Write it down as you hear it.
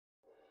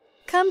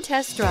Come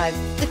test drive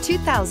the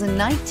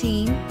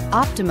 2019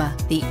 Optima.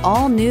 The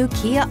all-new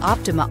Kia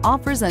Optima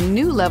offers a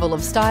new level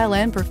of style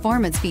and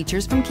performance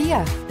features from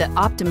Kia. The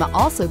Optima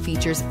also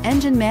features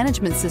engine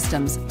management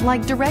systems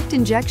like direct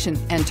injection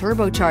and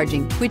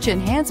turbocharging, which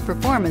enhance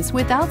performance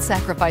without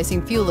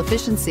sacrificing fuel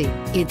efficiency.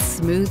 Its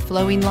smooth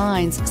flowing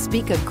lines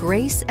speak of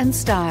grace and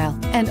style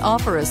and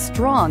offer a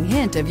strong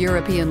hint of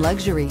European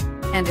luxury,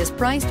 and is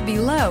priced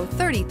below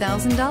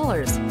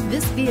 $30,000.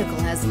 This vehicle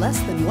has less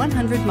than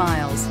 100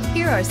 miles.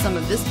 Here are some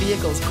of this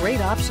vehicle's great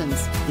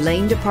options: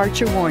 lane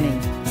departure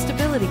warning,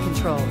 stability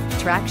control,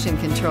 traction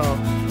control,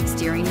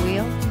 steering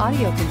wheel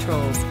audio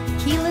controls,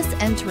 keyless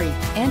entry,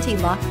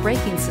 anti-lock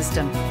braking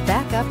system,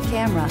 backup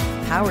camera,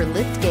 power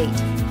lift gate,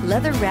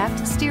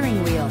 leather-wrapped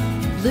steering wheel,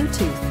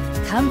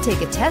 Bluetooth. Come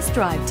take a test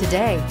drive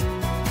today.